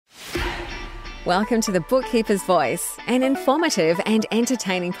Welcome to the Bookkeeper's Voice, an informative and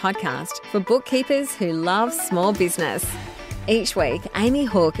entertaining podcast for bookkeepers who love small business. Each week, Amy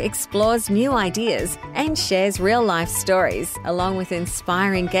Hook explores new ideas and shares real-life stories, along with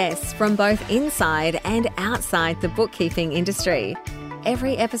inspiring guests from both inside and outside the bookkeeping industry.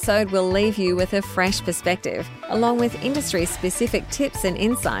 Every episode will leave you with a fresh perspective, along with industry-specific tips and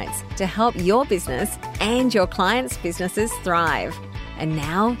insights to help your business and your clients' businesses thrive. And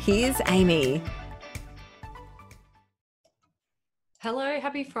now, here's Amy. Hello,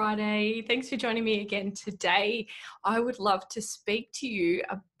 happy Friday. Thanks for joining me again today. I would love to speak to you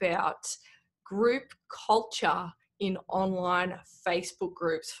about group culture in online Facebook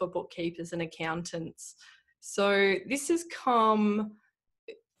groups for bookkeepers and accountants. So this has come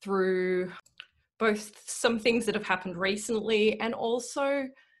through both some things that have happened recently and also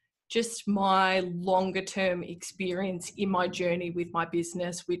just my longer term experience in my journey with my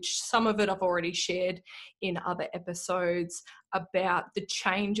business, which some of it I've already shared in other episodes about the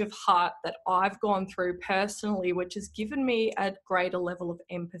change of heart that I've gone through personally, which has given me a greater level of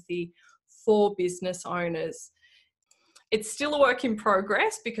empathy for business owners. It's still a work in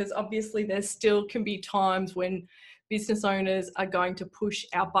progress because obviously there still can be times when business owners are going to push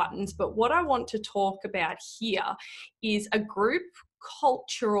our buttons. But what I want to talk about here is a group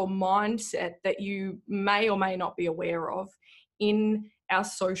cultural mindset that you may or may not be aware of in our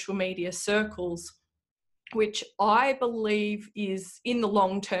social media circles, which I believe is in the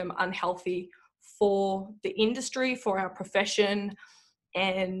long term unhealthy for the industry, for our profession,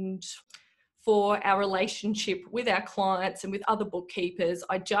 and for our relationship with our clients and with other bookkeepers.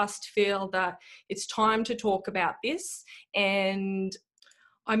 I just feel that it's time to talk about this, and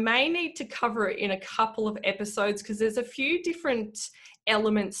I may need to cover it in a couple of episodes because there's a few different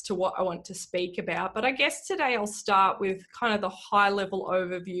elements to what I want to speak about. But I guess today I'll start with kind of the high level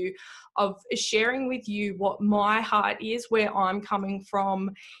overview of sharing with you what my heart is, where I'm coming from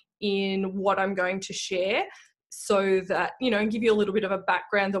in what I'm going to share, so that, and give you a little bit of a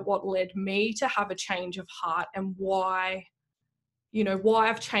background of what led me to have a change of heart and why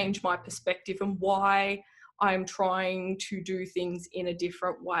I've changed my perspective and why I'm trying to do things in a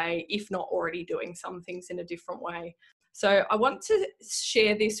different way, if not already doing some things in a different way. So I want to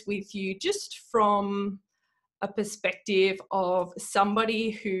share this with you just from a perspective of somebody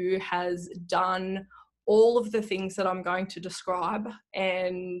who has done all of the things that I'm going to describe,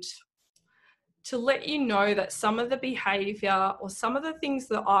 and to let you know that some of the behavior or some of the things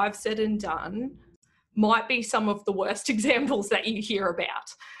that I've said and done might be some of the worst examples that you hear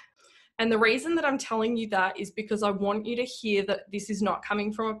about. And the reason that I'm telling you that is because I want you to hear that this is not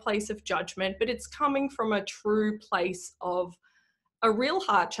coming from a place of judgment, but it's coming from a true place of a real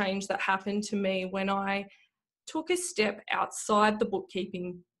heart change that happened to me when I took a step outside the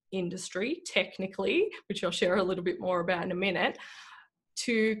bookkeeping industry, technically, which I'll share a little bit more about in a minute,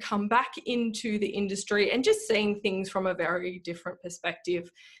 to come back into the industry and just seeing things from a very different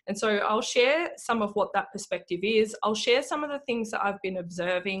perspective. And so I'll share some of what that perspective is. I'll share some of the things that I've been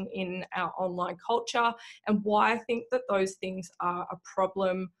observing in our online culture and why I think that those things are a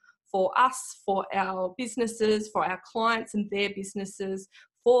problem for us, for our businesses, for our clients and their businesses,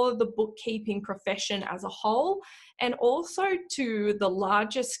 for the bookkeeping profession as a whole, and also to the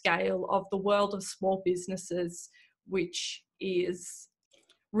larger scale of the world of small businesses, which is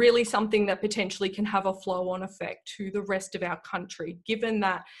really something that potentially can have a flow-on effect to the rest of our country, given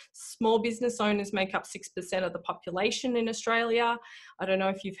that small business owners make up 6% of the population in Australia. I don't know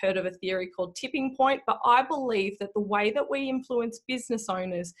if you've heard of a theory called tipping point, but I believe that the way that we influence business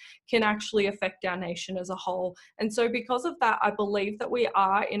owners can actually affect our nation as a whole. And so because of that, I believe that we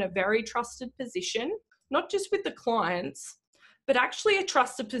are in a very trusted position, not just with the clients, but actually a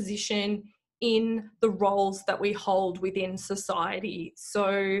trusted position in the roles that we hold within society.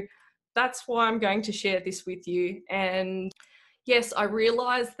 So that's why I'm going to share this with you. And yes, I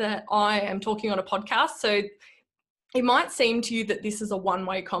realize that I am talking on a podcast, so it might seem to you that this is a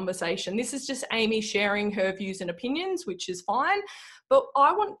one-way conversation. This is just Amy sharing her views and opinions, which is fine. But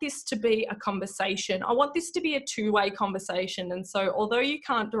I want this to be a conversation. I want this to be a two-way conversation. And so although you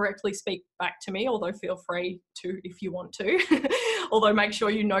can't directly speak back to me, although feel free to if you want to, although make sure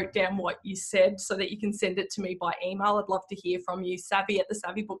you note down what you said so that you can send it to me by email. I'd love to hear from you.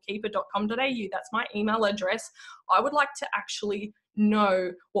 savvy@thesavvybookkeeper.com.au. That's my email address. I would like to actually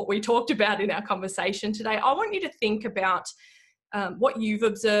know what we talked about in our conversation today. I want you to think about what you've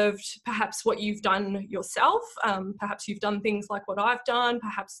observed, perhaps what you've done yourself. Perhaps you've done things like what I've done,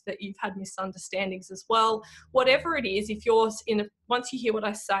 perhaps that you've had misunderstandings as well. Whatever it is, if you're once you hear what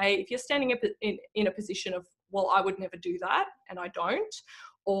I say, if you're standing up in a position of, well, I would never do that, and I don't,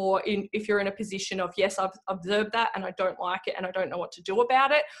 or if you're in a position of, yes, I've observed that and I don't like it and I don't know what to do about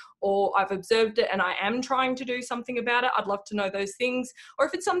it, or I've observed it and I am trying to do something about it. I'd love to know those things. Or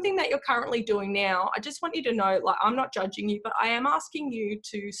if it's something that you're currently doing now, I just want you to know, like, I'm not judging you, but I am asking you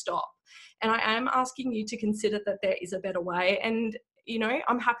to stop. And I am asking you to consider that there is a better way. And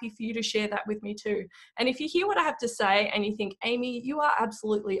I'm happy for you to share that with me too. And if you hear what I have to say and you think, Amy, you are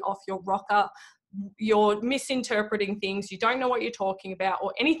absolutely off your rocker, you're misinterpreting things, you don't know what you're talking about,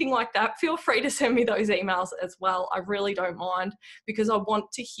 or anything like that, feel free to send me those emails as well. I really don't mind, because I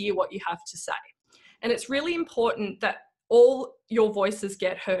want to hear what you have to say. And it's really important that all your voices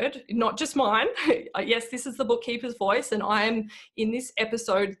get heard, not just mine. Yes, this is the bookkeeper's voice, and I am in this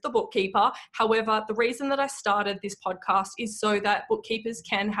episode the bookkeeper. However, the reason that I started this podcast is so that bookkeepers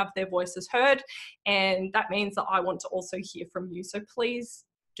can have their voices heard, and that means that I want to also hear from you. So please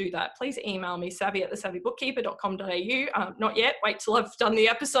do that. Please email me, savvy@thesavvybookkeeper.com.au. Not yet, wait till I've done the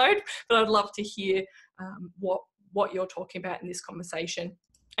episode, but I'd love to hear what you're talking about in this conversation.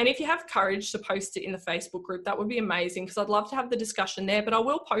 And if you have courage to post it in the Facebook group, that would be amazing, because I'd love to have the discussion there. But I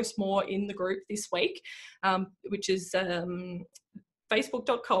will post more in the group this week, which is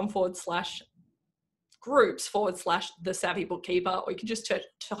facebook.com/groups/the Savvy Bookkeeper, or you can just type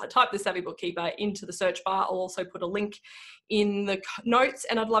the Savvy Bookkeeper into the search bar. I'll also put a link in the notes,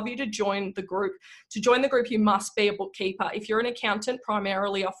 and I'd love you to join the group. To join the group, you must be a bookkeeper. If you're an accountant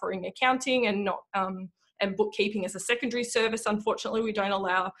primarily offering accounting and not and bookkeeping as a secondary service, unfortunately, we don't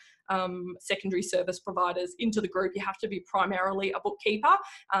allow secondary service providers into the group. You have to be primarily a bookkeeper,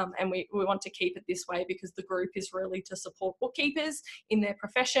 and we want to keep it this way, because the group is really to support bookkeepers in their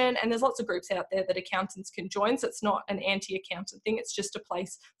profession. And there's lots of groups out there that accountants can join, so it's not an anti-accountant thing, it's just a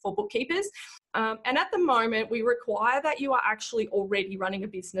place for bookkeepers. And at the moment, we require that you are actually already running a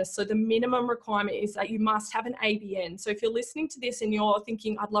business. So the minimum requirement is that you must have an ABN. So if you're listening to this and you're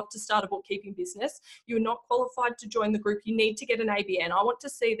thinking, I'd love to start a bookkeeping business, you're not qualified to join the group, you need to get an ABN. I want to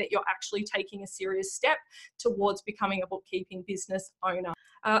see that you're actually taking a serious step towards becoming a bookkeeping business owner.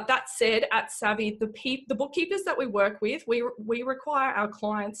 That said, at Savvy, the bookkeepers that we work with, we require our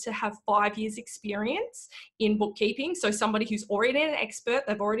clients to have 5 years experience in bookkeeping. So somebody who's already an expert,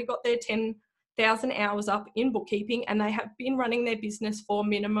 they've already got their 10,000 hours up in bookkeeping, and they have been running their business for a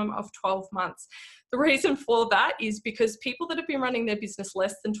minimum of 12 months. The reason for that is because people that have been running their business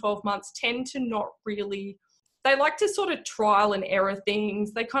less than 12 months tend to not really, they like to sort of trial and error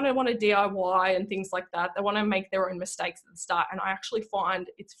things. They kind of want to DIY and things like that. They want to make their own mistakes at the start. And I actually find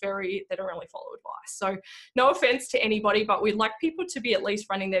they don't really follow advice. So no offense to anybody, but we'd like people to be at least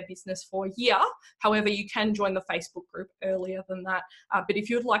running their business for a year. However, you can join the Facebook group earlier than that. But if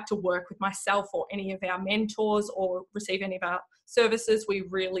you'd like to work with myself or any of our mentors or receive any of our services, we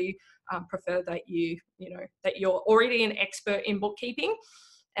really prefer that that you're already an expert in bookkeeping.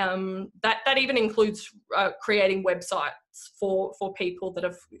 That even includes creating websites for people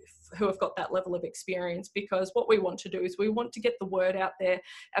who have got that level of experience, because what we want to do is we want to get the word out there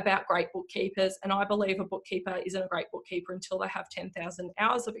about great bookkeepers. And I believe a bookkeeper isn't a great bookkeeper until they have 10,000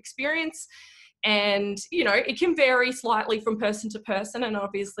 hours of experience. And, it can vary slightly from person to person. And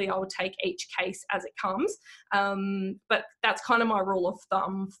obviously I would take each case as it comes. But that's kind of my rule of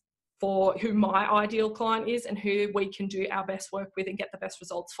thumb for who my ideal client is and who we can do our best work with and get the best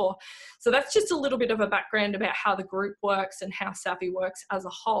results for. So that's just a little bit of a background about how the group works and how Savvy works as a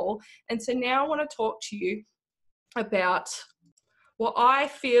whole. And so now I want to talk to you about what I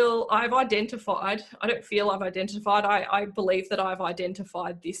feel I've identified. I don't feel I've identified. I believe that I've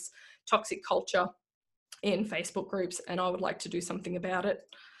identified this toxic culture in Facebook groups, and I would like to do something about it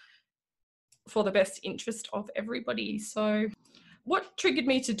for the best interest of everybody. So what triggered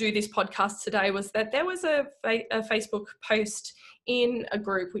me to do this podcast today was that there was a Facebook post in a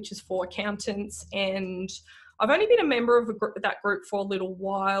group which is for accountants, and I've only been a member of that group for a little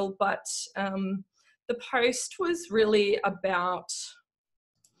while, but the post was really about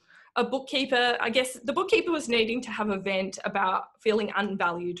a bookkeeper. I guess the bookkeeper was needing to have a vent about feeling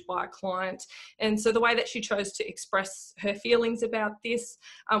unvalued by a client. And so the way that she chose to express her feelings about this,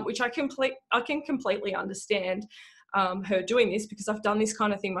 which I can completely understand, her doing this, because I've done this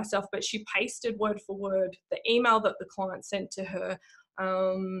kind of thing myself, but she pasted word for word the email that the client sent to her.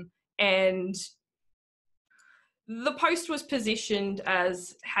 And the post was positioned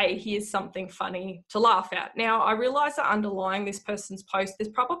as, hey, here's something funny to laugh at. Now, I realise that underlying this person's post,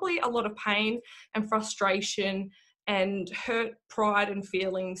 there's probably a lot of pain and frustration and hurt pride and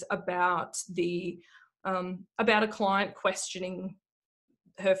feelings about a client questioning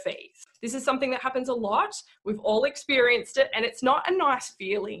her fees. This is something that happens a lot. We've all experienced it, and it's not a nice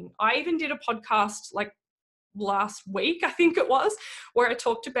feeling. I even did a podcast like last week, I think it was, where I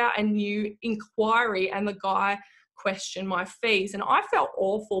talked about a new inquiry and the guy questioned my fees, and I felt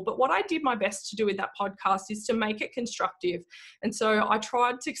awful. But what I did my best to do with that podcast is to make it constructive. And so I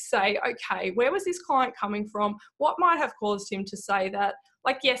tried to say, okay, where was this client coming from? What might have caused him to say that?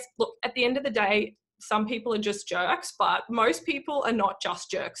 Like, yes, look, at the end of the day, some people are just jerks, but most people are not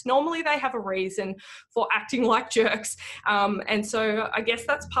just jerks. Normally they have a reason for acting like jerks. And so I guess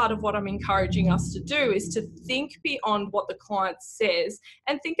that's part of what I'm encouraging us to do, is to think beyond what the client says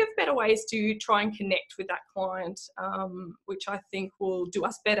and think of better ways to try and connect with that client, which I think will do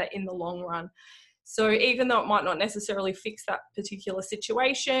us better in the long run. So even though it might not necessarily fix that particular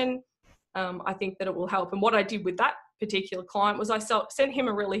situation, I think that it will help. And what I did with that particular client was I sent him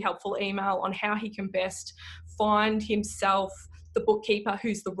a really helpful email on how he can best find himself the bookkeeper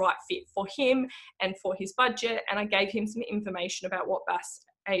who's the right fit for him and for his budget. And I gave him some information about what BAS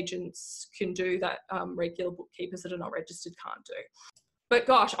agents can do that regular bookkeepers that are not registered can't do. But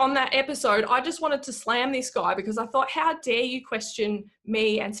gosh, on that episode, I just wanted to slam this guy, because I thought, how dare you question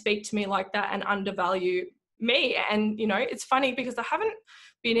me and speak to me like that and undervalue me? And, you know, it's funny because I haven't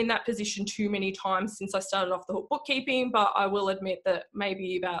been in that position too many times since I started off the hook bookkeeping, but I will admit that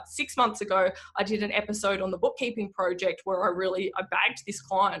maybe about 6 months ago, I did an episode on the bookkeeping project where I bagged this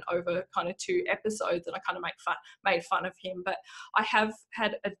client over kind of 2 episodes, and I kind of made fun of him. But I have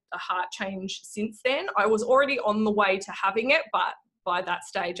had a heart change since then. I was already on the way to having it, but by that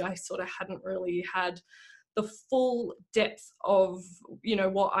stage, I sort of hadn't really had the full depth of, you know,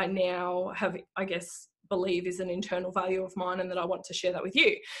 what I now have, I guess, believe is an internal value of mine, and that I want to share that with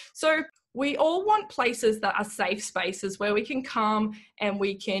you. So we all want places that are safe spaces where we can come and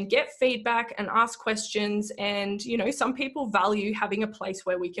we can get feedback and ask questions. And, you know, some people value having a place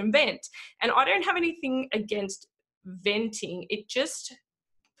where we can vent. And I don't have anything against venting.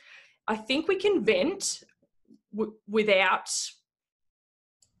 I think we can vent without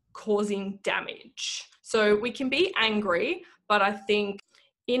causing damage. So we can be angry, but I think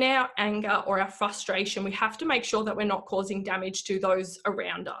in our anger or our frustration, we have to make sure that we're not causing damage to those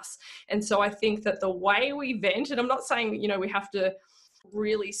around us. And so I think that the way we vent, and I'm not saying, you know, we have to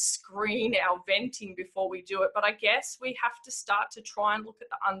really screen our venting before we do it, but I guess we have to start to try and look at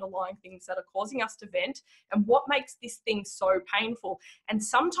the underlying things that are causing us to vent and what makes this thing so painful. And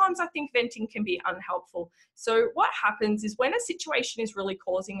sometimes I think venting can be unhelpful. So what happens is when a situation is really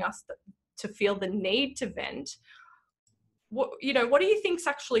causing us to feel the need to vent, what do you think's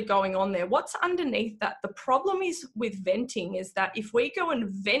actually going on there? What's underneath that? The problem is with venting is that if we go and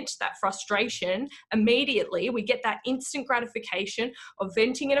vent that frustration immediately, we get that instant gratification of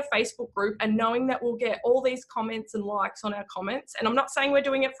venting in a Facebook group and knowing that we'll get all these comments and likes on our comments. And I'm not saying we're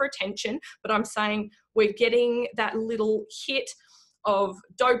doing it for attention, but I'm saying we're getting that little hit of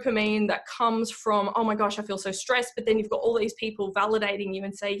dopamine that comes from, oh my gosh, I feel so stressed. But then you've got all these people validating you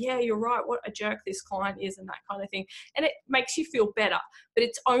and say, yeah, you're right, what a jerk this client is, and that kind of thing. And it makes you feel better, but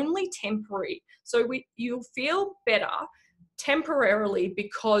it's only temporary. So you'll feel better temporarily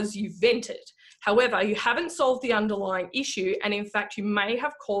because you vented. However, you haven't solved the underlying issue. And in fact, you may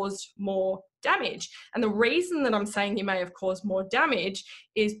have caused more damage. And the reason that I'm saying you may have caused more damage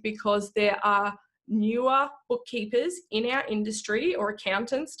is because there are newer bookkeepers in our industry, or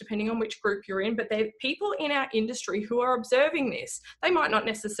accountants, depending on which group you're in, but they're people in our industry who are observing this. They might not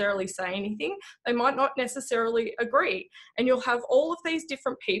necessarily say anything. They might not necessarily agree. And you'll have all of these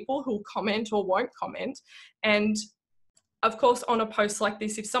different people who'll comment or won't comment. And of course, on a post like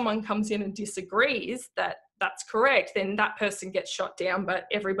this, if someone comes in and disagrees that that's correct, then that person gets shot down, but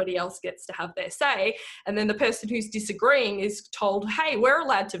everybody else gets to have their say. And then the person who's disagreeing is told, hey, we're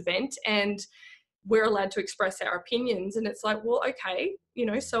allowed to vent and we're allowed to express our opinions. And it's like, well, okay,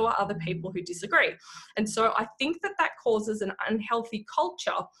 so are other people who disagree. And so I think that causes an unhealthy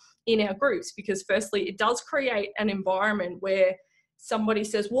culture in our groups, because firstly, it does create an environment where somebody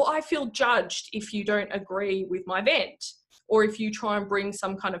says, well, I feel judged if you don't agree with my vent, or if you try and bring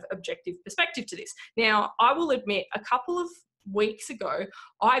some kind of objective perspective to this. Now, I will admit, a couple of weeks ago,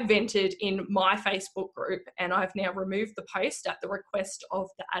 I vented in my Facebook group, and I've now removed the post at the request of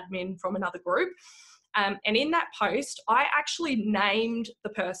the admin from another group. And in that post, I actually named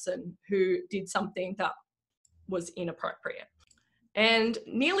the person who did something that was inappropriate. And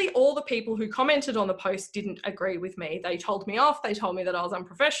nearly all the people who commented on the post didn't agree with me. They told me off. They told me that I was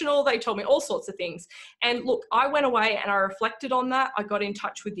unprofessional. They told me all sorts of things. And look, I went away and I reflected on that. I got in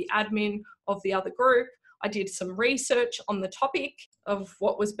touch with the admin of the other group. I did some research on the topic of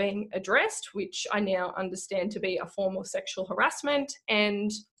what was being addressed, which I now understand to be a form of sexual harassment.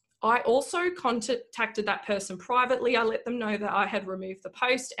 And I also contacted that person privately. I let them know that I had removed the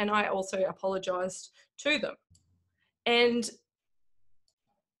post, and I also apologised to them. And,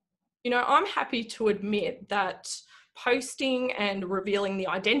 I'm happy to admit that posting and revealing the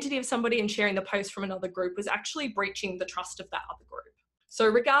identity of somebody and sharing the post from another group was actually breaching the trust of that other group. So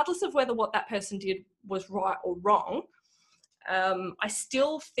regardless of whether what that person did was right or wrong, I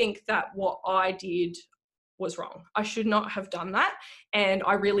still think that what I did was wrong. I should not have done that. And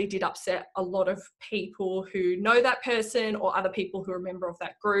I really did upset a lot of people who know that person or other people who are a member of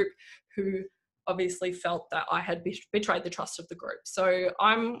that group who obviously felt that I had betrayed the trust of the group. So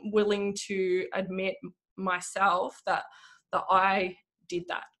I'm willing to admit myself that I did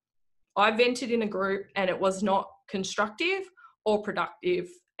that. I vented in a group and it was not constructive or productive.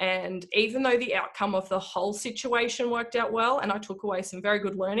 And even though the outcome of the whole situation worked out well, and I took away some very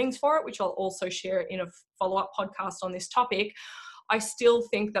good learnings for it, which I'll also share in a follow-up podcast on this topic, I still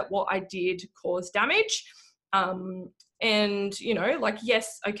think that what I did caused damage. And,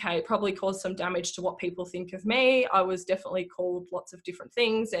 yes, okay, probably caused some damage to what people think of me. I was definitely called lots of different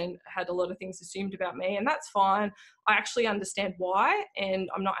things and had a lot of things assumed about me, and that's fine. I actually understand why, and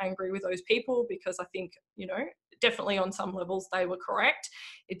I'm not angry with those people because I think, definitely on some levels they were correct.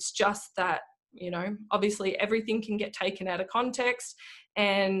 It's just that, obviously everything can get taken out of context.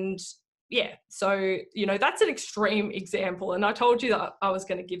 And yeah, so, that's an extreme example. And I told you that I was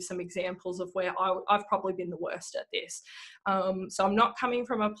going to give some examples of where I've probably been the worst at this. So I'm not coming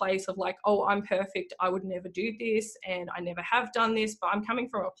from a place of like, oh, I'm perfect, I would never do this, and I never have done this. But I'm coming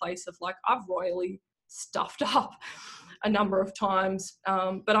from a place of like, I've royally stuffed up a number of times,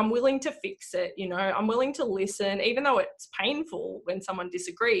 but I'm willing to fix it. I'm willing to listen, even though it's painful when someone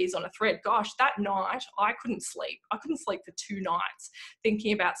disagrees on a thread. Gosh, that night I couldn't sleep for 2 nights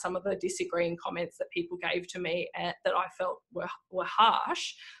thinking about some of the disagreeing comments that people gave to me that I felt were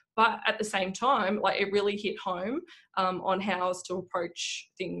harsh. But at the same time, like, it really hit home on how to approach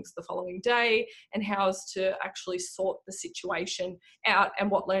things the following day and how to actually sort the situation out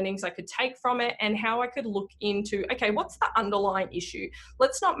and what learnings I could take from it and how I could look into, okay, what's the underlying issue?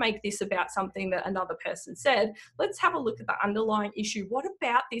 Let's not make this about something that another person said. Let's have a look at the underlying issue. What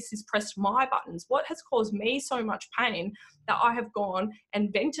about this has pressed my buttons? What has caused me so much pain that I have gone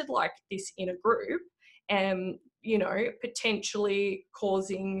and vented like this in a group and, potentially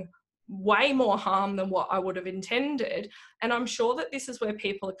causing way more harm than what I would have intended? And I'm sure that this is where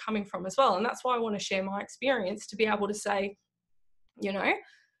people are coming from as well. And that's why I want to share my experience to be able to say,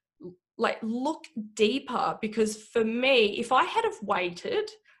 like, look deeper. Because for me, if I had have waited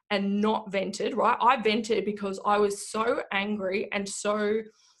and not vented, right? I vented because I was so angry and so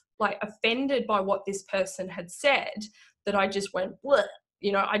like offended by what this person had said that I just went, bleh.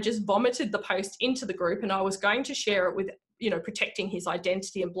 I just vomited the post into the group, and I was going to share it with, protecting his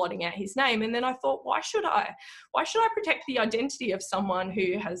identity and blotting out his name. And then I thought, why should I protect the identity of someone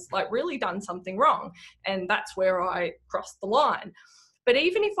who has like really done something wrong? And that's where I crossed the line. But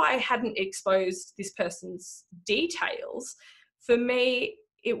even if I hadn't exposed this person's details, for me,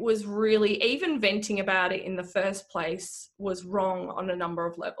 it was really, even venting about it in the first place was wrong on a number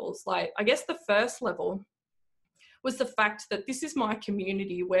of levels. Like, I guess the first level was the fact that this is my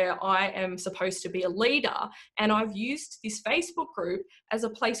community where I am supposed to be a leader, and I've used this Facebook group as a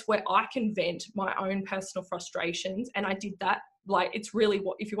place where I can vent my own personal frustrations. And I did that, like, it's really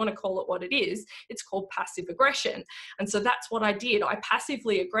what, if you want to call it what it is, it's called passive aggression. And so that's what I did. I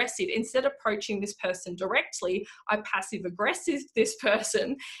passively aggressed. Instead of approaching this person directly, I passive aggressed this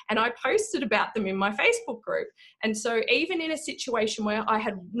person and I posted about them in my Facebook group. And so even in a situation where I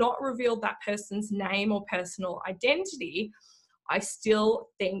had not revealed that person's name or personal identity, I still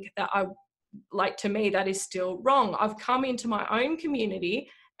think that to me, that is still wrong. I've come into my own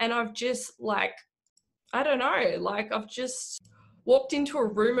community and I've just I've just walked into a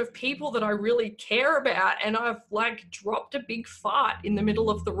room of people that I really care about, and I've dropped a big fart in the middle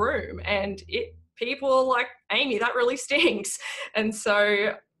of the room, and people are like, Amy, that really stinks. And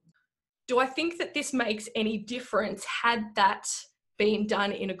so do I think that this makes any difference had that been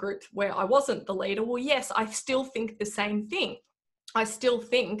done in a group where I wasn't the leader? Well, yes, I still think the same thing. I still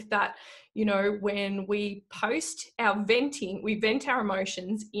think that, when we post our venting, we vent our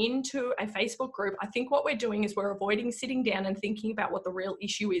emotions into a Facebook group, I think what we're doing is we're avoiding sitting down and thinking about what the real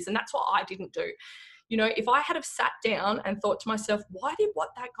issue is. And that's what I didn't do. If I had have sat down and thought to myself, why did what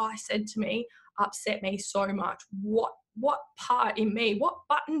that guy said to me upset me so much? What part in me, what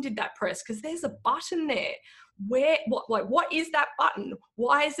button did that press? Because there's a button there. What is that button?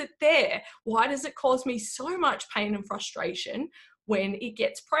 Why is it there? Why does it cause me so much pain and frustration when it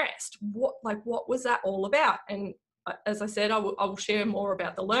gets pressed? What was that all about? And as I said, I will share more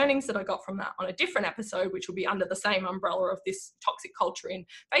about the learnings that I got from that on a different episode, which will be under the same umbrella of this toxic culture in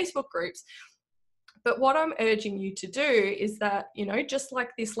Facebook groups. But what I'm urging you to do is that, you know, just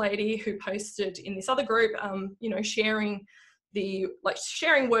like this lady who posted in this other group, you know, sharing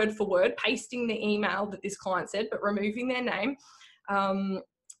word for word, pasting the email that this client said, but removing their name,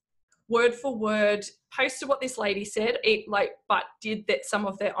 word for word, posted what this lady said, but did that some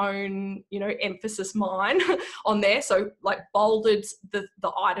of their own, you know, emphasis mine on there. So like bolded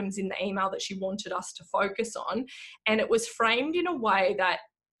the items in the email that she wanted us to focus on. And it was framed in a way that,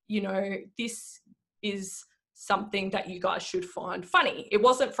 you know, this is something that you guys should find funny. It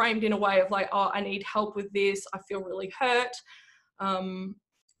wasn't framed in a way of like, oh, I need help with this, I feel really hurt.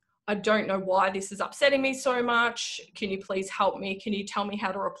 I don't know why this is upsetting me so much. Can you please help me? Can you tell me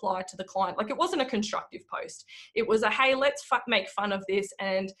how to reply to the client? Like, it wasn't a constructive post. It was a, hey, let's make fun of this.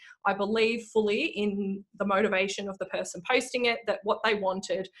 And I believe fully in the motivation of the person posting it, that what they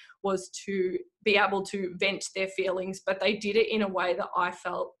wanted was to be able to vent their feelings, but they did it in a way that I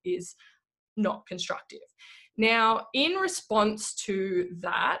felt is not constructive. Now, in response to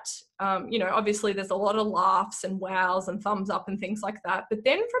that, you know, obviously there's a lot of laughs and wows and thumbs up and things like that. But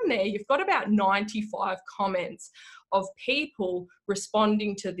then from there, you've got about 95 comments of people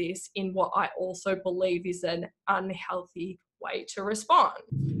responding to this in what I also believe is an unhealthy way to respond.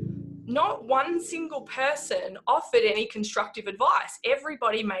 Not one single person offered any constructive advice.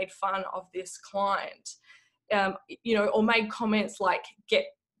 Everybody made fun of this client, you know, or made comments like,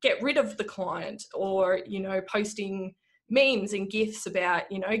 get rid of the client, or, you know, posting memes and gifs about,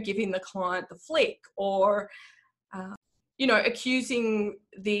 you know, giving the client the flick, or, you know, accusing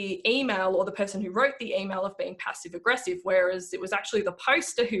the email or the person who wrote the email of being passive aggressive, whereas it was actually the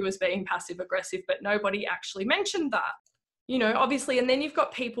poster who was being passive aggressive, but nobody actually mentioned that. You know, obviously, and then you've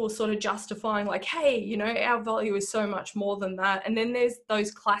got people sort of justifying like, hey, you know, our value is so much more than that. And then there's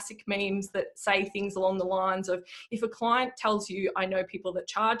those classic memes that say things along the lines of, if a client tells you, I know people that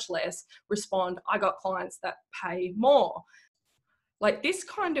charge less, respond, I got clients that pay more. Like this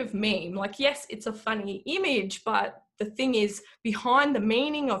kind of meme, like, yes, it's a funny image, but the thing is, behind the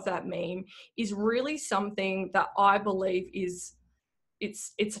meaning of that meme is really something that I believe is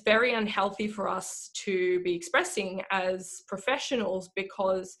it's very unhealthy for us to be expressing as professionals,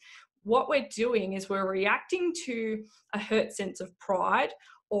 because what we're doing is we're reacting to a hurt sense of pride,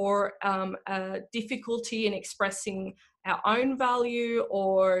 or a difficulty in expressing our own value,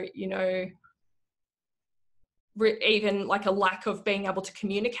 or, you know, even like a lack of being able to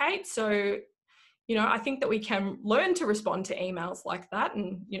communicate. So, you know, I think that we can learn to respond to emails like that.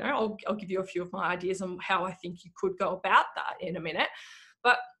 And, you know, I'll give you a few of my ideas on how I think you could go about that in a minute.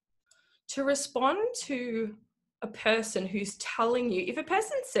 But to respond to a person who's telling you, if a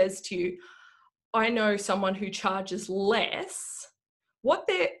person says to you, I know someone who charges less,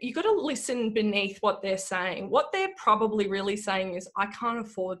 you got to listen beneath what they're saying. What they're probably really saying is, I can't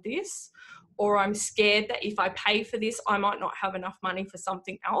afford this, or I'm scared that if I pay for this, I might not have enough money for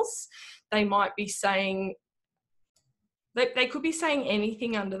something else. They might be saying, they could be saying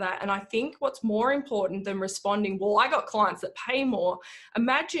anything under that. And I think what's more important than responding, well, I got clients that pay more.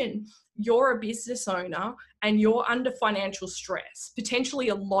 Imagine you're a business owner and you're under financial stress, potentially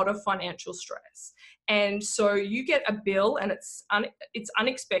a lot of financial stress. And so you get a bill and it's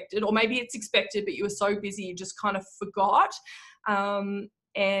unexpected, or maybe it's expected, but you were so busy you just kind of forgot.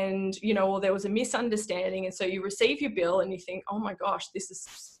 And, you know, or there was a misunderstanding. And so you receive your bill and you think, oh my gosh,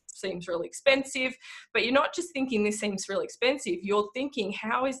 seems really expensive. But you're not just thinking this seems really expensive, you're thinking,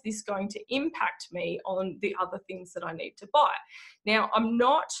 how is this going to impact me on the other things that I need to buy? Now, I'm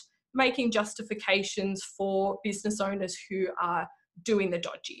not making justifications for business owners who are doing the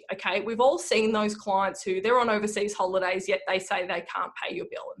dodgy, okay? We've all seen those clients who they're on overseas holidays, yet they say they can't pay your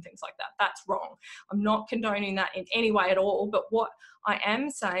bill and things like that. That's wrong. I'm not condoning that in any way at all. But what I am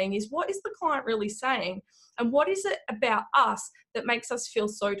saying is, what is the client really saying? And what is it about us that makes us feel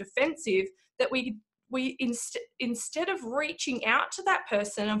so defensive that we instead of reaching out to that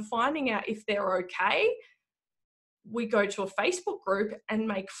person and finding out if they're okay, we go to a Facebook group and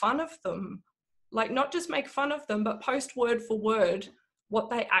make fun of them. Like, not just make fun of them, but post word for word what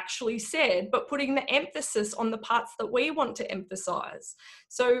they actually said, but putting the emphasis on the parts that we want to emphasize.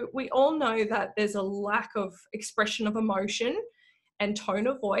 So we all know that there's a lack of expression of emotion and tone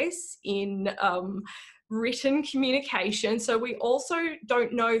of voice in written communication. So we also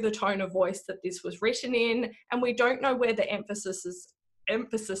don't know the tone of voice that this was written in, and we don't know where the emphases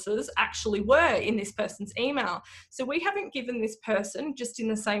actually were in this person's email. So we haven't given this person, just in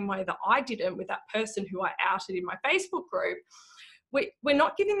the same way that I didn't with that person who I outed in my Facebook group, we're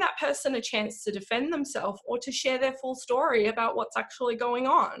not giving that person a chance to defend themselves or to share their full story about what's actually going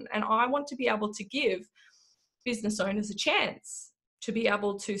on. And I want to be able to give business owners a chance. to be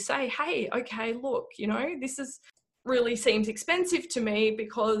able to say, hey, okay, look, this is really seems expensive to me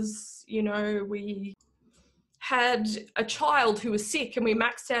because, we had a child who was sick and we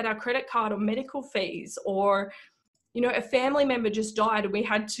maxed out our credit card on medical fees, or a family member just died and we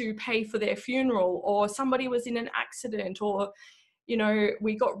had to pay for their funeral, or somebody was in an accident, or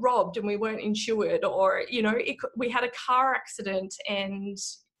we got robbed and we weren't insured, or we had a car accident and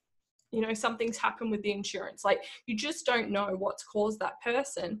something's happened with the insurance. Like, you just don't know what's caused that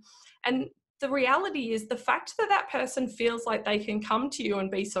person. And the reality is, the fact that that person feels like they can come to you and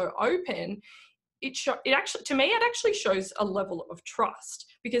be so open, it actually shows a level of trust,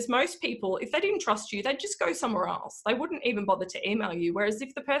 because most people, if they didn't trust you, they'd just go somewhere else. They wouldn't even bother to email you. Whereas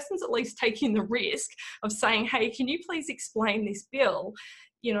if the person's at least taking the risk of saying, hey, can you please explain this bill?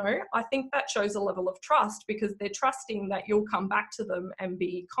 I think that shows a level of trust, because they're trusting that you'll come back to them and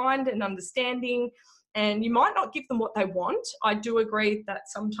be kind and understanding. And you might not give them what they want. I do agree that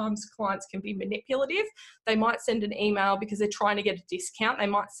sometimes clients can be manipulative. They might send an email because they're trying to get a discount. They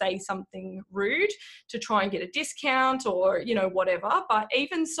might say something rude to try and get a discount, or, whatever. But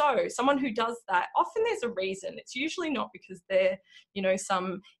even so, someone who does that, often there's a reason. It's usually not because they're,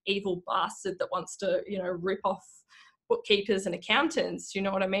 some evil bastard that wants to, rip off bookkeepers and accountants. You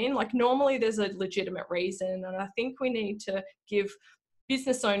know what I mean? Like, normally there's a legitimate reason. And I think we need to give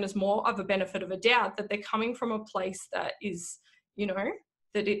business owners more of a benefit of a doubt that they're coming from a place that is,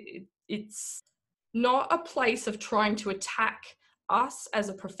 that it's not a place of trying to attack us as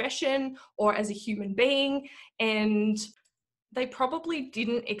a profession or as a human being. And they probably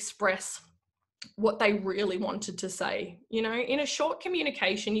didn't express what they really wanted to say. In a short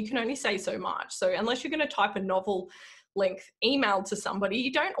communication, you can only say so much. So unless you're going to type a novel length email to somebody,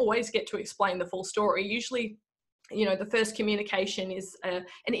 you don't always get to explain the full story. Usually, the first communication is an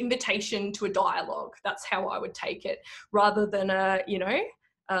invitation to a dialogue. That's how I would take it, rather than a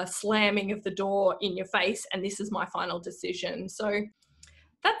slamming of the door in your face and this is my final decision. So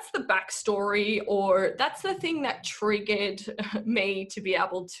that's the backstory, or that's the thing that triggered me to be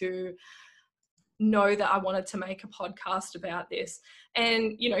able to know that I wanted to make a podcast about this.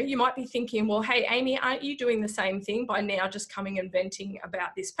 And, you might be thinking, well, hey, Amy, aren't you doing the same thing by now just coming and venting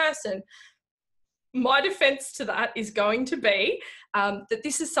about this person? My defense to that is going to be that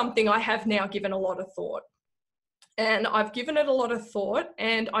this is something I have now given a lot of thought. And I've given it a lot of thought,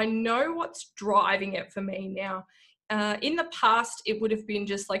 and I know what's driving it for me now. In the past, it would have been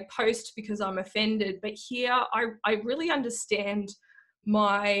just like post because I'm offended. But here, I really understand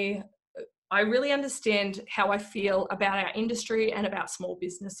how I feel about our industry and about small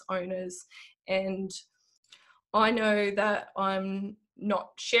business owners. And I know that I'm not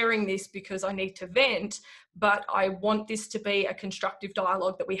sharing this because I need to vent, but I want this to be a constructive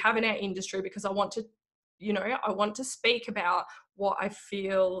dialogue that we have in our industry, because I want to speak about what I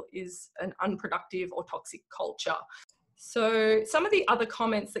feel is an unproductive or toxic culture. So some of the other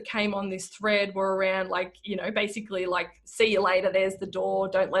comments that came on this thread were around basically see you later, there's the door,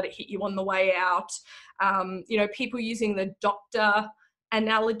 don't let it hit you on the way out. People using the doctor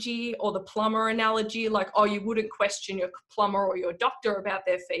analogy or the plumber analogy, like, oh, you wouldn't question your plumber or your doctor about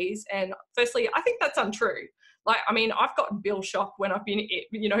their fees. And firstly, I think that's untrue. I've gotten bill shock when I've been,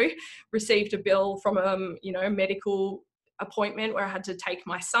 received a bill from a medical appointment where I had to take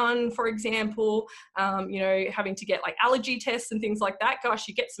my son, for example, having to get allergy tests and things like that. Gosh,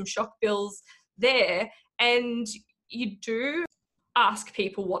 you get some shock bills there. And you do ask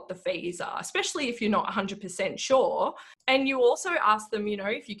people what the fees are, especially if you're not 100% sure. And you also ask them,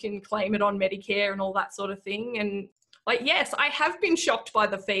 if you can claim it on Medicare and all that sort of thing. And yes, I have been shocked by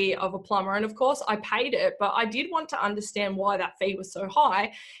the fee of a plumber. And of course I paid it, but I did want to understand why that fee was so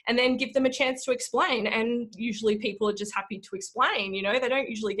high and then give them a chance to explain. And usually people are just happy to explain, they don't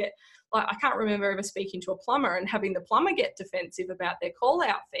usually get, I can't remember ever speaking to a plumber and having the plumber get defensive about their call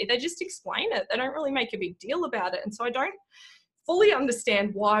out fee. They just explain it. They don't really make a big deal about it. And so I don't fully understand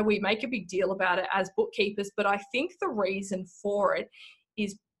why we make a big deal about it as bookkeepers, but I think the reason for it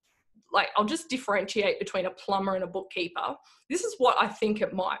is, I'll just differentiate between a plumber and a bookkeeper. This is what I think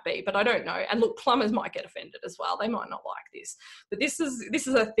it might be, but I don't know. And look, plumbers might get offended as well. They might not like this, but this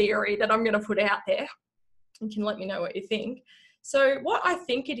is a theory that I'm going to put out there. You can let me know what you think. So what I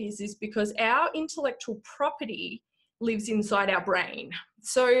think it is because our intellectual property lives inside our brain.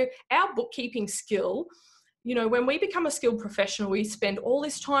 So our bookkeeping skill, when we become a skilled professional, we spend all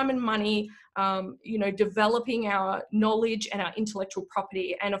this time and money, developing our knowledge and our intellectual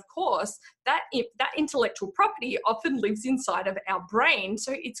property. And of course, that intellectual property often lives inside of our brain.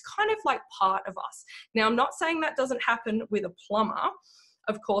 So it's kind of like part of us. Now, I'm not saying that doesn't happen with a plumber.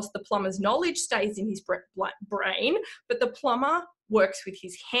 Of course, the plumber's knowledge stays in his brain, but the plumber works with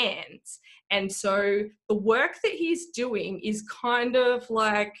his hands. And so the work that he's doing is kind of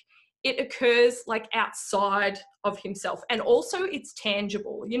like, it occurs like outside of himself, and also it's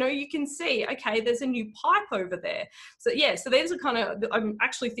tangible. You know, you can see, okay, there's a new pipe over there. So yeah, so there's a kind of, I'm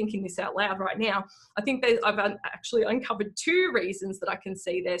actually thinking this out loud right now. I think that I've actually uncovered two reasons that I can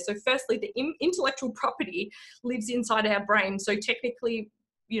see there. So firstly, the intellectual property lives inside our brain. So technically,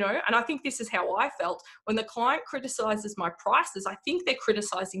 you know, and I think this is how I felt when the client criticizes my prices, I think they're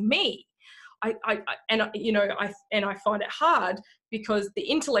criticizing me. I find it hard because the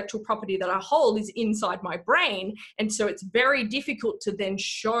intellectual property that I hold is inside my brain. And so it's very difficult to then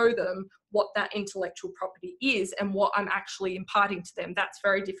show them what that intellectual property is and what I'm actually imparting to them. That's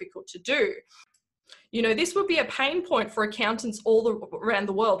very difficult to do. You know, this would be a pain point for accountants all around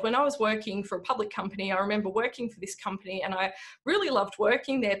the world. When I was working for a public company, I remember working for this company and I really loved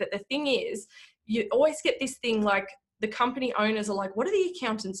working there. But the thing is, you always get this thing like the company owners are like, what are the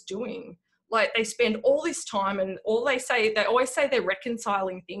accountants doing? Like they spend all this time and they always say they're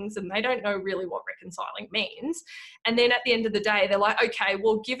reconciling things and they don't know really what reconciling means. And then at the end of the day, they're like, okay,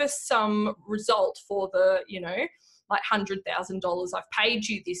 well, give us some result for the, you know, like $100,000 I've paid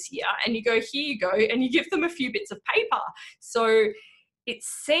you this year. And you go, here you go. And you give them a few bits of paper. So it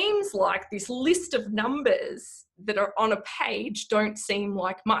seems like this list of numbers that are on a page don't seem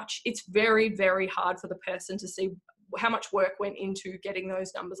like much. It's very, very hard for the person to see how much work went into getting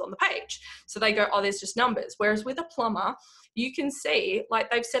those numbers on the page. So they go, oh, there's just numbers. Whereas with a plumber, you can see,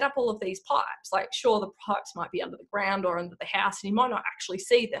 like they've set up all of these pipes. Like sure, the pipes might be under the ground or under the house and you might not actually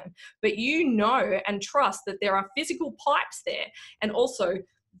see them, but you know and trust that there are physical pipes there. And also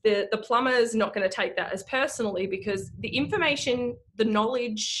the plumber is not going to take that as personally because the information, the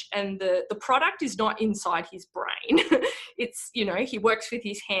knowledge and the product is not inside his brain. It's, you know, he works with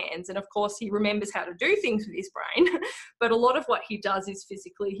his hands and of course he remembers how to do things with his brain. But a lot of what he does is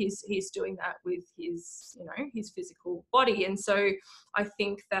physically, he's doing that with his, you know, his physical body. And so I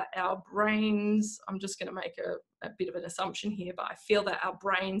think that our brains, I'm just going to make a bit of an assumption here, but I feel that our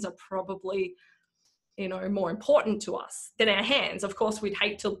brains are probably, you know, more important to us than our hands. Of course, we'd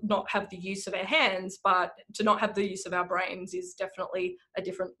hate to not have the use of our hands, but to not have the use of our brains is definitely a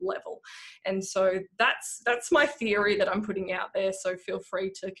different level. And so that's my theory that I'm putting out there. So feel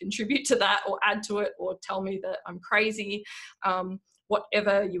free to contribute to that or add to it or tell me that I'm crazy.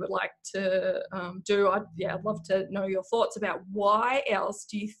 Whatever you would like to do. I'd love to know your thoughts about why else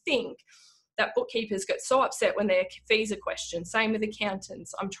do you think that bookkeepers get so upset when their fees are questioned. Same with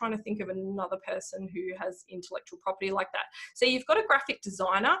accountants. I'm trying to think of another person who has intellectual property like that. So you've got a graphic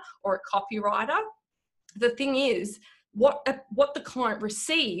designer or a copywriter. The thing is, what the client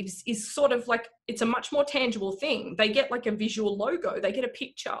receives is sort of like, it's a much more tangible thing. They get like a visual logo. They get a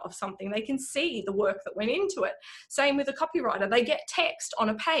picture of something. They can see the work that went into it. Same with a copywriter. They get text on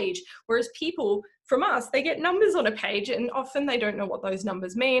a page, whereas people from us, they get numbers on a page and often they don't know what those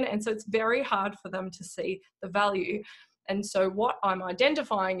numbers mean. And so it's very hard for them to see the value. And so what I'm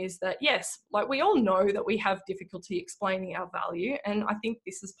identifying is that, yes, like we all know that we have difficulty explaining our value. And I think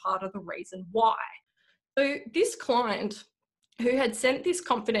this is part of the reason why. So this client who had sent this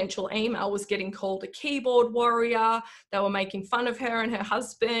confidential email was getting called a keyboard warrior. They were making fun of her and her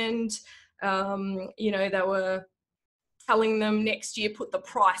husband. You know, they were telling them next year, put the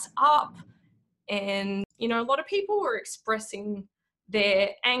price up. And, you know, a lot of people were expressing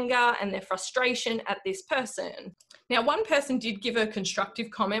their anger and their frustration at this person. Now, one person did give a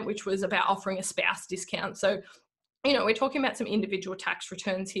constructive comment, which was about offering a spouse discount. So, you know, we're talking about some individual tax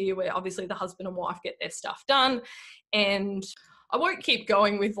returns here where obviously the husband and wife get their stuff done. And I won't keep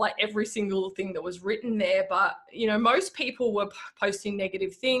going with like every single thing that was written there, but, you know, most people were posting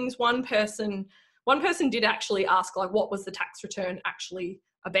negative things. One person did actually ask, like, what was the tax return actually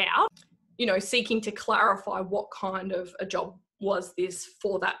about? You know, seeking to clarify what kind of a job was this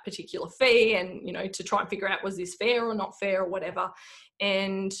for that particular fee and, you know, to try and figure out, was this fair or not fair or whatever.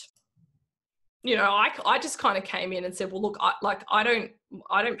 And, you know, I just kind of came in and said, well, look, I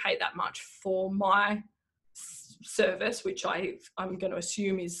don't pay that much for my service, which I'm going to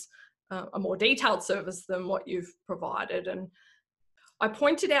assume is a more detailed service than what you've provided. And I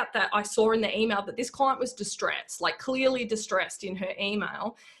pointed out that I saw in the email that this client was distressed, like clearly distressed in her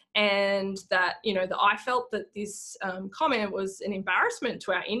email. And that, you know, that I felt that this comment was an embarrassment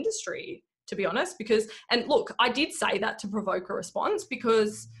to our industry, to be honest, because, and look, I did say that to provoke a response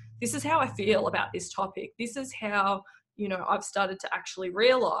because this is how I feel about this topic. This is how, you know, I've started to actually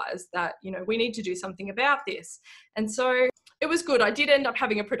realize that, you know, we need to do something about this. And so it was good. I did end up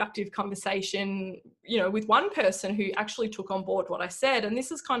having a productive conversation, with one person who actually took on board what I said. And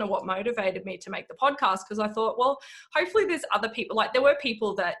this is kind of what motivated me to make the podcast, because I thought, well, hopefully there's other people. Like, there were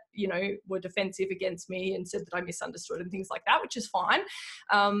people that, were defensive against me and said that I misunderstood and things like that, which is fine.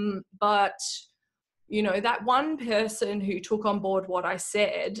 But that one person who took on board what I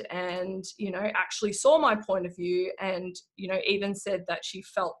said and, actually saw my point of view and, even said that she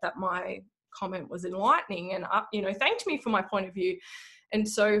felt that my comment was enlightening and, thanked me for my point of view. And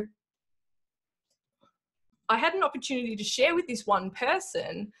so I had an opportunity to share with this one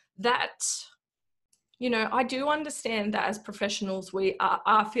person that, I do understand that as professionals, we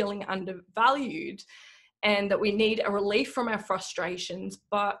are feeling undervalued and that we need a relief from our frustrations,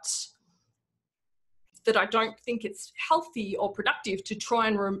 but that I don't think it's healthy or productive to try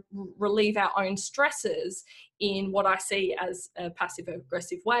and relieve our own stresses in what I see as a passive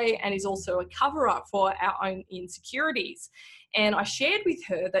aggressive way, and is also a cover up for our own insecurities. And I shared with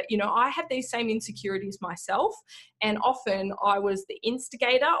her that, I had these same insecurities myself, and often I was the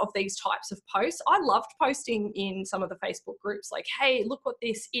instigator of these types of posts. I loved posting in some of the Facebook groups like, hey, look what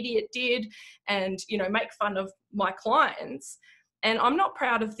this idiot did, and, make fun of my clients. And I'm not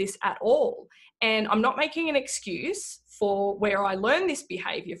proud of this at all. And I'm not making an excuse for where I learned this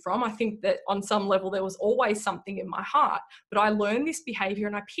behavior from. I think that on some level there was always something in my heart, but I learned this behavior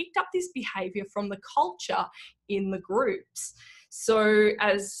and I picked up this behavior from the culture in the groups. So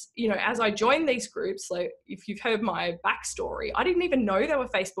as I joined these groups, like if you've heard my backstory, I didn't even know there were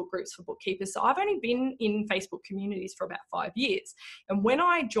Facebook groups for bookkeepers. So I've only been in Facebook communities for about 5 years. And when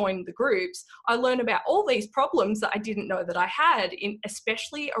I joined the groups, I learned about all these problems that I didn't know that I had,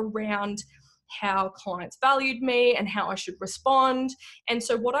 especially around how clients valued me and how I should respond. And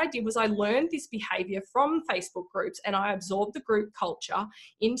so what I did was I learned this behavior from Facebook groups, and I absorbed the group culture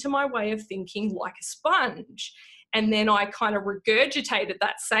into my way of thinking like a sponge. And then I kind of regurgitated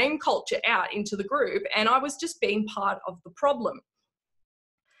that same culture out into the group, and I was just being part of the problem.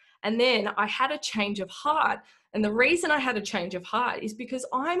 And then I had a change of heart. And the reason I had a change of heart is because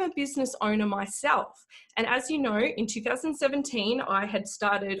I'm a business owner myself. And as you know, in 2017, I had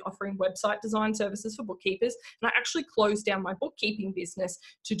started offering website design services for bookkeepers. And I actually closed down my bookkeeping business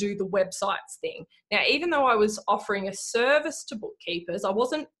to do the websites thing. Now, even though I was offering a service to bookkeepers, I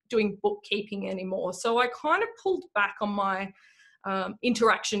wasn't doing bookkeeping anymore. So I kind of pulled back on my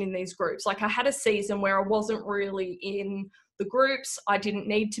interaction in these groups. Like, I had a season where I wasn't really in the groups. I didn't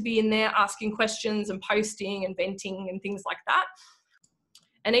need to be in there asking questions and posting and venting and things like that.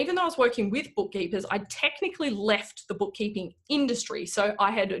 And even though I was working with bookkeepers, I technically left the bookkeeping industry. So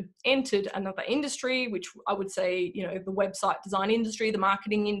I had entered another industry, which I would say, the website design industry, the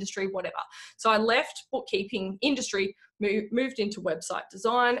marketing industry, whatever. So I left bookkeeping industry, moved into website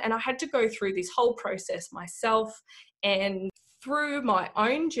design, and I had to go through this whole process myself. And through my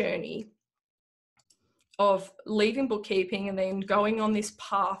own journey of leaving bookkeeping and then going on this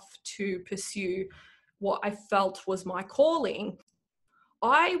path to pursue what I felt was my calling,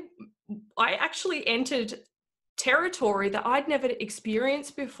 I actually entered territory that I'd never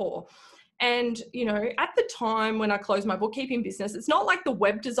experienced before. And, at the time when I closed my bookkeeping business, it's not like the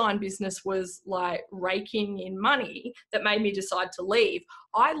web design business was like raking in money that made me decide to leave.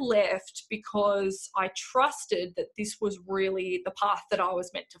 I left because I trusted that this was really the path that I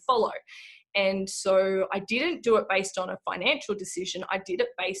was meant to follow. And so I didn't do it based on a financial decision. I did it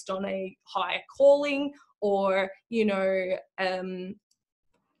based on a higher calling, or,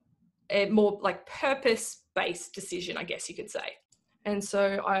 a more like purpose-based decision, I guess you could say. And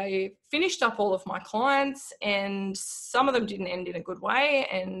so I finished up all of my clients, and some of them didn't end in a good way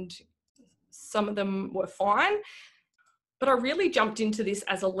and some of them were fine. But I really jumped into this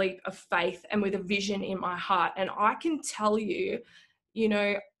as a leap of faith and with a vision in my heart. And I can tell you,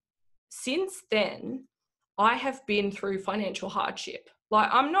 since then, I have been through financial hardship. Like,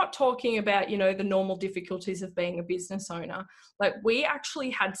 I'm not talking about, the normal difficulties of being a business owner. Like, we actually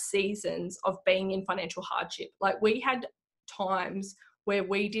had seasons of being in financial hardship. Like, we had times where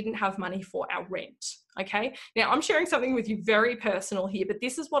we didn't have money for our rent. Okay. Now, I'm sharing something with you very personal here, but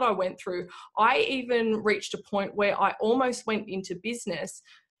this is what I went through. I even reached a point where I almost went into business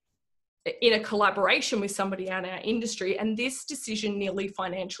in a collaboration with somebody in our industry, and this decision nearly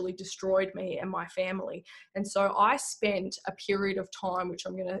financially destroyed me and my family. And so I spent a period of time, which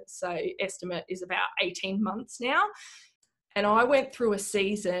I'm going to say estimate is about 18 months now, and I went through a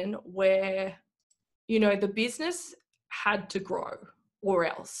season where, the business had to grow, or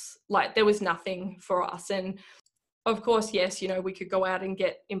else, like, there was nothing for us. And of course, yes, we could go out and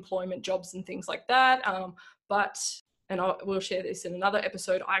get employment jobs and things like that, but and I will share this in another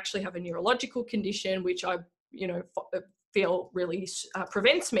episode, I actually have a neurological condition, which I, feel really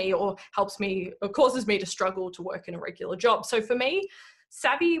prevents me or helps me or causes me to struggle to work in a regular job. So for me,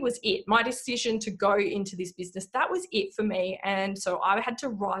 savvy was it. My decision to go into this business, that was it for me. And so I had to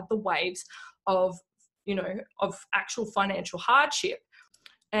ride the waves of, of actual financial hardship.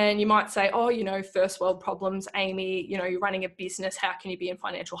 And you might say, oh, first world problems, Amy, you're running a business, how can you be in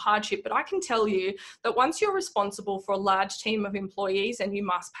financial hardship? But I can tell you that once you're responsible for a large team of employees and you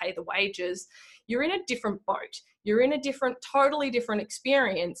must pay the wages, you're in a different boat. You're in a totally different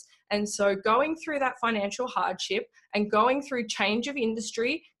experience. And so going through that financial hardship and going through change of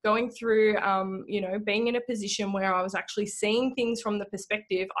industry, going through, being in a position where I was actually seeing things from the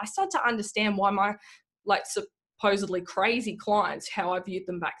perspective, I started to understand why my, supposedly crazy clients, how I viewed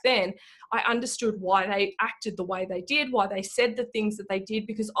them back then, I understood why they acted the way they did, why they said the things that they did,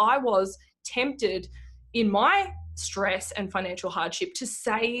 because I was tempted in my stress and financial hardship to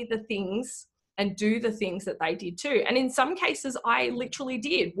say the things and do the things that they did too. And in some cases, I literally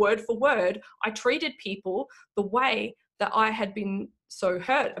did, word for word. I treated people the way that I had been so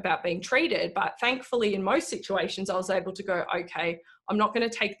hurt about being treated. But thankfully, in most situations, I was able to go, okay, I'm not going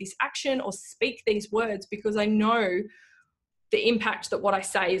to take this action or speak these words because I know the impact that what I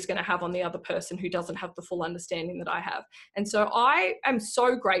say is going to have on the other person who doesn't have the full understanding that I have. And so I am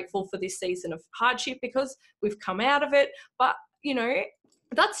so grateful for this season of hardship because we've come out of it. But,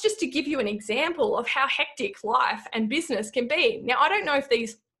 that's just to give you an example of how hectic life and business can be. Now, I don't know if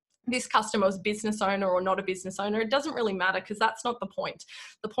this customer was a business owner or not a business owner. It doesn't really matter because that's not the point.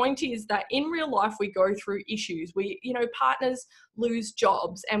 The point is that in real life, we go through issues. Partners lose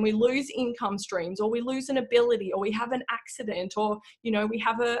jobs and we lose income streams, or we lose an ability, or we have an accident, or, we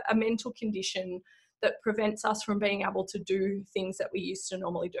have a mental condition that prevents us from being able to do things that we used to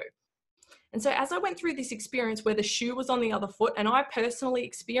normally do. And so as I went through this experience where the shoe was on the other foot, and I personally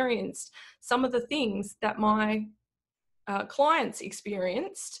experienced some of the things that my clients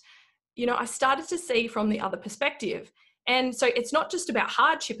experienced, I started to see from the other perspective. And so it's not just about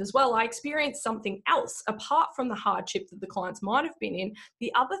hardship as well. I experienced something else apart from the hardship that the clients might have been in.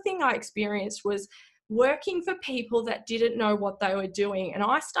 The other thing I experienced was working for people that didn't know what they were doing. And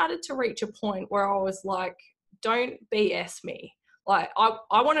I started to reach a point where I was like, don't BS me. Like,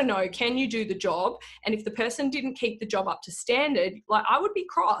 I want to know, can you do the job? And if the person didn't keep the job up to standard, I would be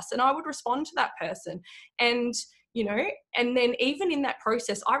cross and I would respond to that person. And, and then even in that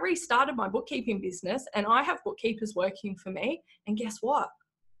process, I restarted my bookkeeping business and I have bookkeepers working for me. And guess what?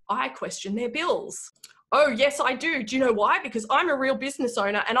 I question their bills. Oh, yes, I do. Do you know why? Because I'm a real business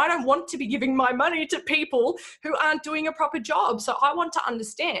owner and I don't want to be giving my money to people who aren't doing a proper job. So I want to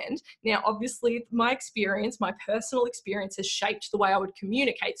understand. Now, obviously, my personal experience has shaped the way I would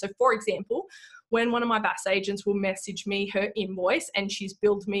communicate. So, for example, when one of my BAS agents will message me her invoice and she's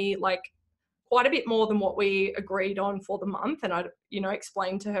billed me quite a bit more than what we agreed on for the month, and I,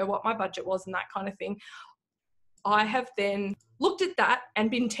 explained to her what my budget was and that kind of thing, I have then looked at that and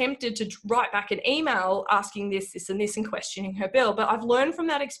been tempted to write back an email asking this, and this, and questioning her bill. But I've learned from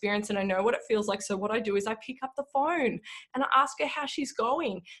that experience and I know what it feels like. So what I do is I pick up the phone and I ask her how she's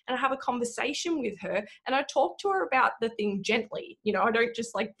going and I have a conversation with her and I talk to her about the thing gently. I don't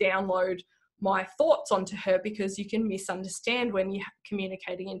just download my thoughts onto her, because you can misunderstand when you're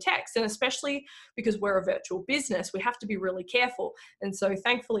communicating in text. And especially because we're a virtual business, we have to be really careful. And so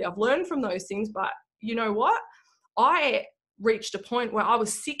thankfully I've learned from those things. But you know what? I reached a point where I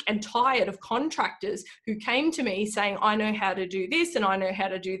was sick and tired of contractors who came to me saying, I know how to do this and I know how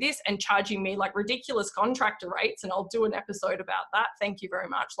to do this, and charging me ridiculous contractor rates. And I'll do an episode about that. Thank you very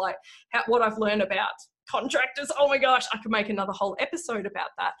much. What I've learned about contractors. Oh my gosh, I could make another whole episode about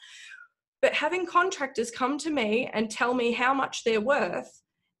that. But having contractors come to me and tell me how much they're worth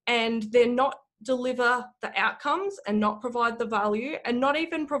and they're not deliver the outcomes and not provide the value and not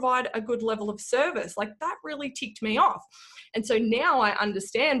even provide a good level of service, that really ticked me off. And so now I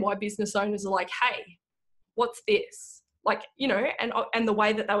understand why business owners are like, hey, what's this? And the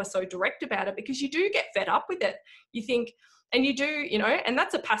way that they were so direct about it, because you do get fed up with it. You think, and you do, and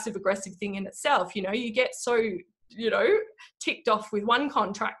that's a passive aggressive thing in itself. You get so ticked off with one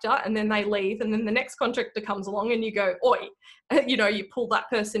contractor and then they leave and then the next contractor comes along and you go, oi, you pull that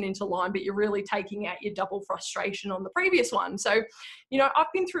person into line, but you're really taking out your double frustration on the previous one. So,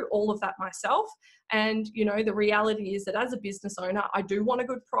 I've been through all of that myself. And, the reality is that as a business owner, I do want a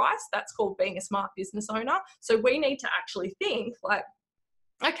good price. That's called being a smart business owner. So we need to actually think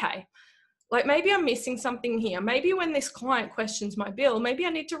okay, maybe I'm missing something here. Maybe when this client questions my bill, maybe I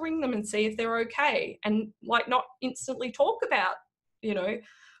need to ring them and see if they're okay, and not instantly talk about,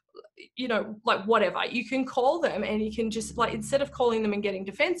 like whatever, you can call them and you can just like, instead of calling them and getting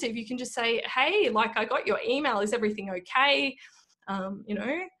defensive, you can just say, hey, like I got your email, is everything okay?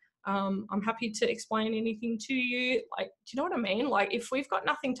 I'm happy to explain anything to you. Like, do you know what I mean? Like, if we've got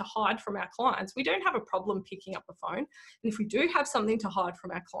nothing to hide from our clients, we don't have a problem picking up the phone. And if we do have something to hide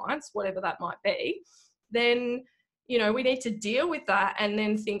from our clients, whatever that might be, then we need to deal with that and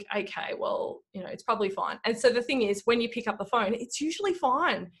then think, okay, well, it's probably fine. And so the thing is, when you pick up the phone, it's usually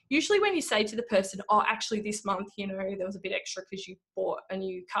fine. Usually when you say to the person, oh, actually this month, there was a bit extra because you bought a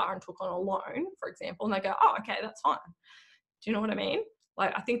new car and took on a loan, for example, and they go, oh, okay, that's fine. Do you know what I mean?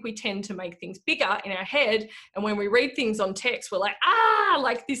 Like, I think we tend to make things bigger in our head. And when we read things on text, we're like,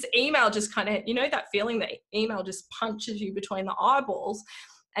 like this email just kind of, that feeling that email just punches you between the eyeballs.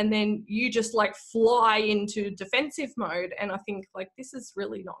 And then you just like fly into defensive mode. And I think like, this is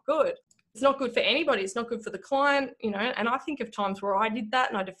really not good. It's not good for anybody. It's not good for the client, and I think of times where I did that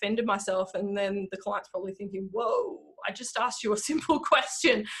and I defended myself, and then the client's probably thinking, whoa, I just asked you a simple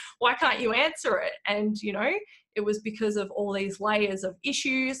question. Why can't you answer it? And, it was because of all these layers of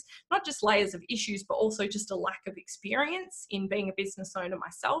issues, not just layers of issues, but also just a lack of experience in being a business owner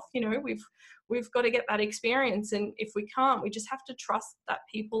myself. We've got to get that experience. And if we can't, we just have to trust that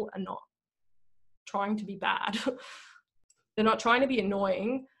people are not trying to be bad. They're not trying to be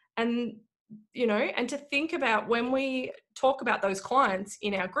annoying. And, and to think about when we talk about those clients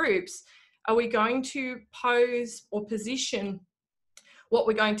in our groups, are we going to pose or position what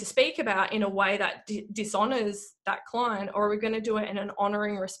we're going to speak about in a way that dishonors that client, or are we going to do it in an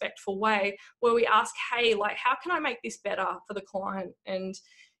honoring, respectful way where we ask, hey, like, how can I make this better for the client? And,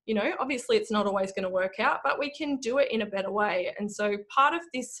 obviously it's not always going to work out, but we can do it in a better way. And so part of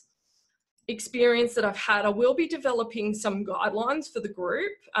this experience that I've had, I will be developing some guidelines for the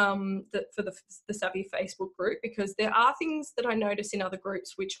group, for the Savvy Facebook group, because there are things that I notice in other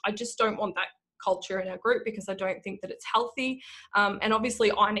groups which I just don't want that culture in our group, because I don't think that it's healthy. And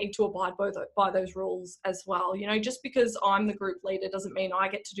obviously I need to abide by those rules as well. Just because I'm the group leader doesn't mean I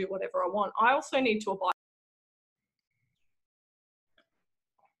get to do whatever I want. I also need to abide.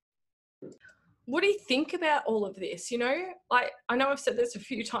 What do you think about all of this? Like, I know I've said this a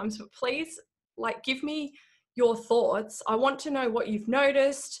few times, but please, like, give me your thoughts. I want to know what you've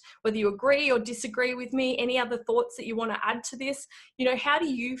noticed, whether you agree or disagree with me, any other thoughts that you want to add to this. How do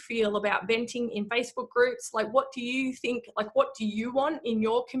you feel about venting in Facebook groups? Like, what do you think, like, what do you want in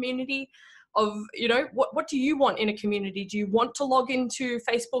your community of, what do you want in a community? Do you want to log into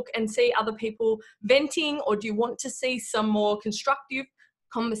Facebook and see other people venting, or do you want to see some more constructive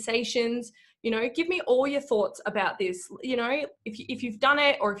conversations? Give me all your thoughts about this. If you've done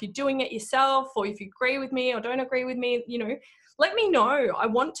it, or if you're doing it yourself, or if you agree with me or don't agree with me, let me know. I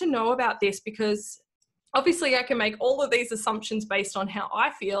want to know about this, because obviously I can make all of these assumptions based on how I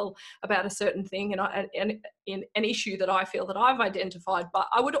feel about a certain thing and in an issue that I feel that I've identified. But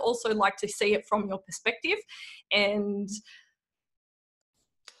I would also like to see it from your perspective. And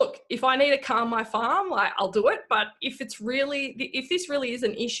look, if I need to calm my farm, like, I'll do it. But if this really is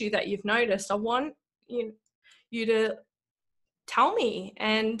an issue that you've noticed, I want you to tell me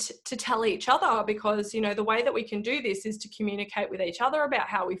and to tell each other, because, the way that we can do this is to communicate with each other about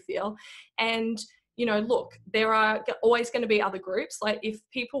how we feel. And, look, there are always going to be other groups. Like, if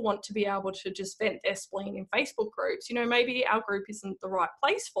people want to be able to just vent their spleen in Facebook groups, maybe our group isn't the right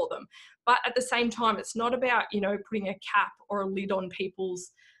place for them. But at the same time, it's not about, putting a cap or a lid on people's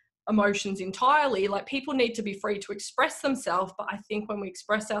emotions entirely. Like, people need to be free to express themselves, but I think when we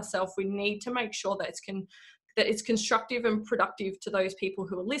express ourselves, we need to make sure that it's constructive and productive to those people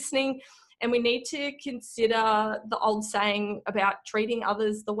who are listening. And we need to consider the old saying about treating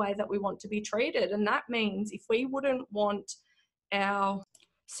others the way that we want to be treated. And that means if we wouldn't want our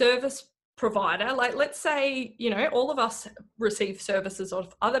service provider, like, let's say, all of us receive services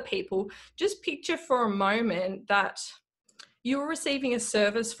of other people, just picture for a moment that you're receiving a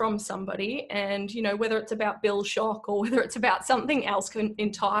service from somebody, and, whether it's about bill shock or whether it's about something else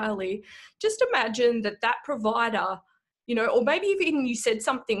entirely, just imagine that provider, or maybe even you said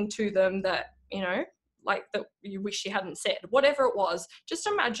something to them that, like, that you wish you hadn't said, whatever it was. Just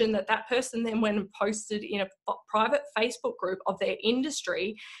imagine that person then went and posted in a private Facebook group of their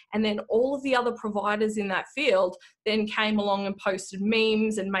industry, and then all of the other providers in that field then came along and posted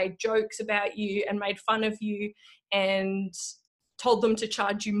memes and made jokes about you and made fun of you and told them to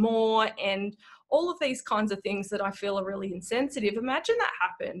charge you more, and all of these kinds of things that I feel are really insensitive. Imagine that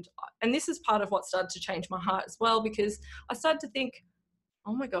happened. And this is part of what started to change my heart as well, because I started to think,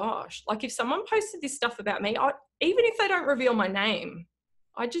 oh my gosh, like, if someone posted this stuff about me, even if they don't reveal my name,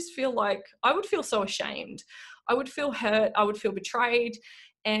 I just feel like I would feel so ashamed. I would feel hurt. I would feel betrayed.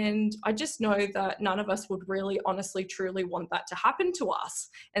 And I just know that none of us would really, honestly, truly want that to happen to us.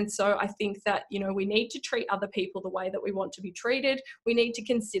 And so I think that, we need to treat other people the way that we want to be treated. We need to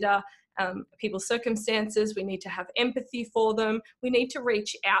consider people's circumstances. We need to have empathy for them. We need to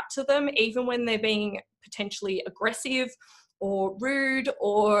reach out to them, even when they're being potentially aggressive or rude,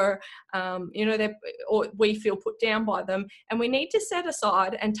 or or we feel put down by them. And we need to set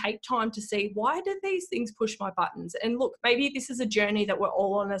aside and take time to see, why do these things push my buttons? And look, maybe this is a journey that we're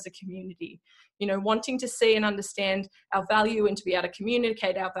all on as a community, wanting to see and understand our value and to be able to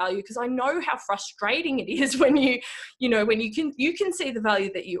communicate our value. Because I know how frustrating it is when you can see the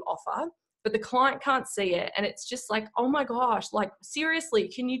value that you offer, but the client can't see it. And it's just like, oh my gosh, like seriously,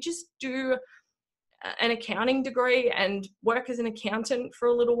 can you just do an accounting degree and work as an accountant for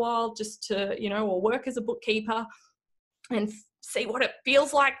a little while, just to, or work as a bookkeeper and see what it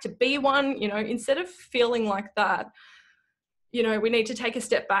feels like to be one, instead of feeling like that, we need to take a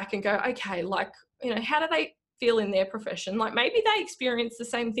step back and go, okay, like, how do they feel in their profession? Like maybe they experience the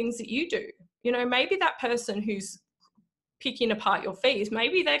same things that you do. Maybe that person who's picking apart your fees,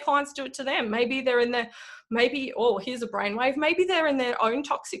 maybe their clients do it to them. Maybe they're in here's a brainwave, maybe they're in their own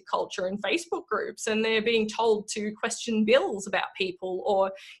toxic culture in Facebook groups and they're being told to question bills about people,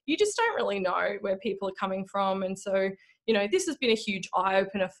 or you just don't really know where people are coming from. And so, this has been a huge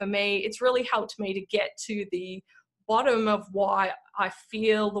eye-opener for me. It's really helped me to get to the bottom of why I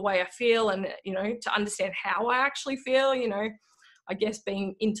feel the way I feel, and, to understand how I actually feel. I guess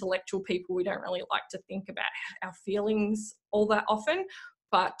being intellectual people, we don't really like to think about our feelings all that often.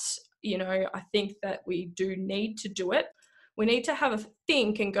 But, I think that we do need to do it. We need to have a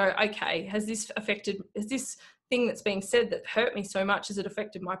think and go, okay, has this thing that's being said that hurt me so much, has it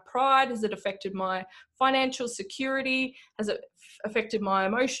affected my pride? Has it affected my financial security? Has it affected my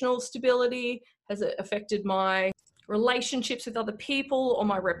emotional stability? Has it affected my relationships with other people or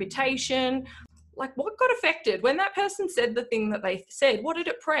my reputation? Like, what got affected when that person said the thing that they said? What did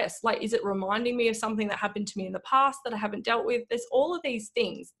it press? Like, is it reminding me of something that happened to me in the past that I haven't dealt with? There's all of these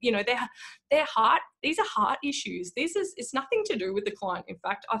things, they're heart. These are heart issues. It's nothing to do with the client. In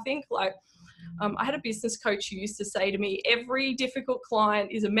fact, I think I had a business coach who used to say to me, every difficult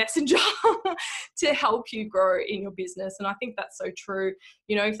client is a messenger to help you grow in your business. And I think that's so true.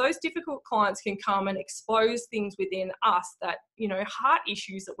 If those difficult clients can come and expose things within us that, heart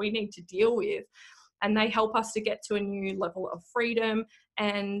issues that we need to deal with, and they help us to get to a new level of freedom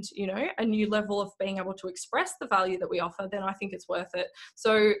and, a new level of being able to express the value that we offer, then I think it's worth it.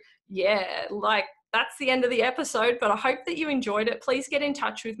 So yeah, that's the end of the episode, but I hope that you enjoyed it. Please get in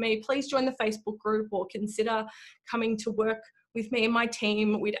touch with me. Please join the Facebook group or consider coming to work with me and my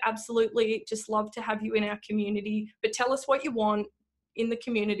team. We'd absolutely just love to have you in our community, but tell us what you want in the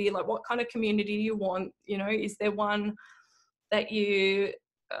community. Like, what kind of community do you want? Is there one that you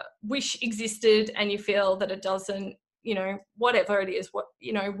wish existed and you feel that it doesn't, whatever it is,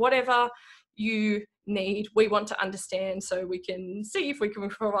 whatever you need, we want to understand, so we can see if we can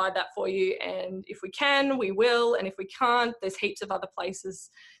provide that for you. And if we can, we will. And if we can't, there's heaps of other places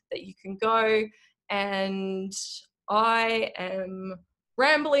that you can go. And I am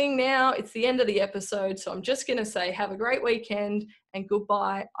rambling now. It's the end of the episode, so I'm just going to say have a great weekend and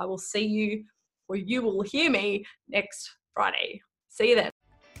goodbye. I will see you, or you will hear me, next Friday. See you then.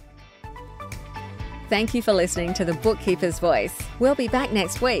 Thank you for listening to The Bookkeeper's Voice. We'll be back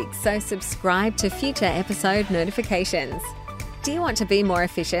next week, so subscribe to future episode notifications. Do you want to be more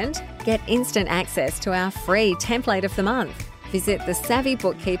efficient? Get instant access to our free template of the month. Visit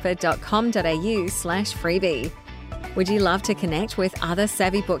thesavvybookkeeper.com.au/freebie. Would you love to connect with other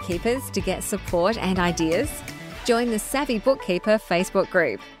savvy bookkeepers to get support and ideas? Join the Savvy Bookkeeper Facebook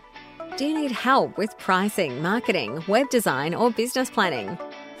group. Do you need help with pricing, marketing, web design, or business planning?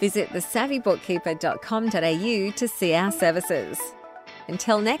 Visit thesavvybookkeeper.com.au to see our services.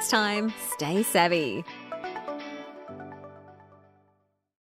 Until next time, stay savvy.